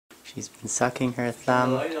She's been sucking her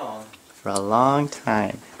thumb for a long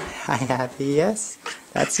time. Hi, Abby. Yes,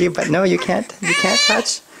 that's you. But no, you can't. You can't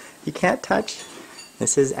touch. You can't touch.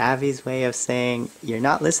 This is Abby's way of saying, you're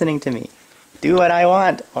not listening to me. Do what I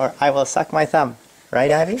want, or I will suck my thumb. Right,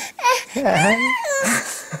 Abby?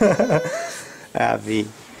 Abby,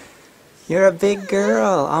 you're a big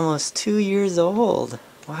girl, almost 2 years old.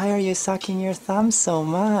 Why are you sucking your thumb so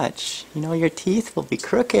much? You know, your teeth will be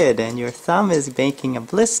crooked and your thumb is making a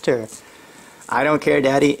blister. I don't care,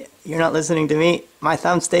 Daddy. You're not listening to me. My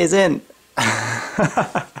thumb stays in.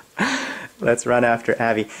 Let's run after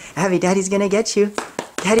Abby. Abby, Daddy's gonna get you.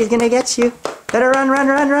 Daddy's gonna get you. Better run, run,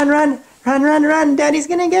 run, run, run. Run, run, run. Daddy's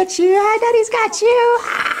gonna get you. Ah, Daddy's got you.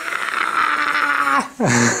 Ah!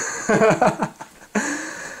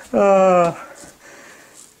 Oh.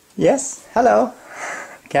 Yes, hello.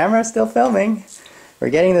 Camera's still filming. We're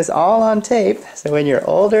getting this all on tape, so when you're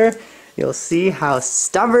older, you'll see how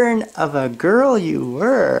stubborn of a girl you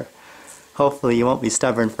were. Hopefully you won't be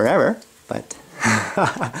stubborn forever, but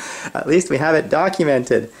at least we have it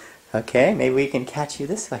documented. Okay, maybe we can catch you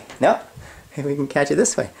this way. No, maybe we can catch you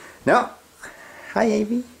this way. No. Hi,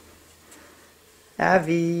 Abby.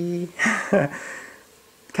 Abby.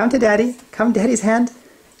 Come to Daddy. Come, Daddy's hand.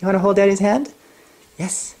 You want to hold Daddy's hand?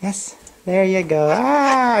 Yes, yes. There you go.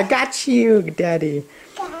 Ah, got you, Daddy.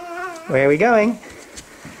 Where are we going?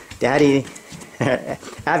 Daddy.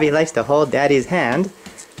 Abby likes to hold Daddy's hand,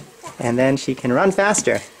 and then she can run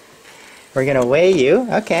faster. We're going to weigh you.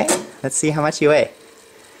 Okay, let's see how much you weigh.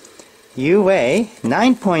 You weigh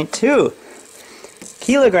 9.2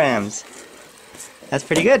 kilograms. That's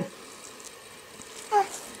pretty good.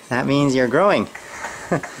 That means you're growing.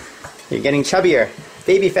 You're getting chubbier.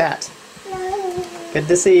 Baby fat. Good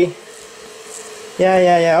to see.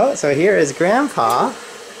 Yeah. Oh, so here is Grandpa.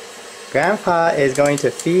 Grandpa is going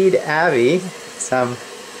to feed Abby some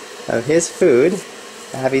of his food.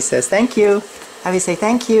 Abby says thank you. Abby say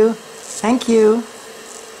thank you. Thank you.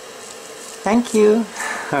 Thank you.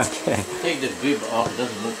 Okay. Take the bib off, it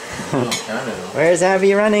doesn't look kind of. Where's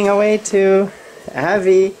Abby running away to?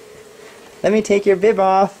 Abby, let me take your bib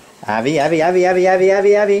off. Abby.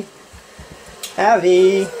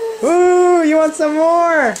 Abby. Ooh, you want some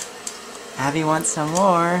more? Abby wants some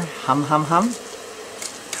more. Hum, hum, hum.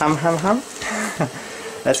 Hum, hum, hum.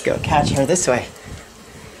 Let's go catch her this way.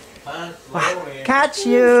 Catch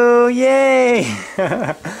you! Yay!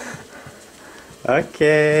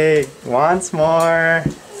 Okay, once more.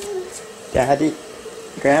 Daddy,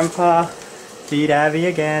 Grandpa, feed Abby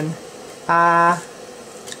again.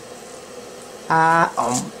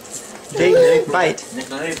 Big bite.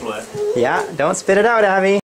 Yeah, don't spit it out, Abby.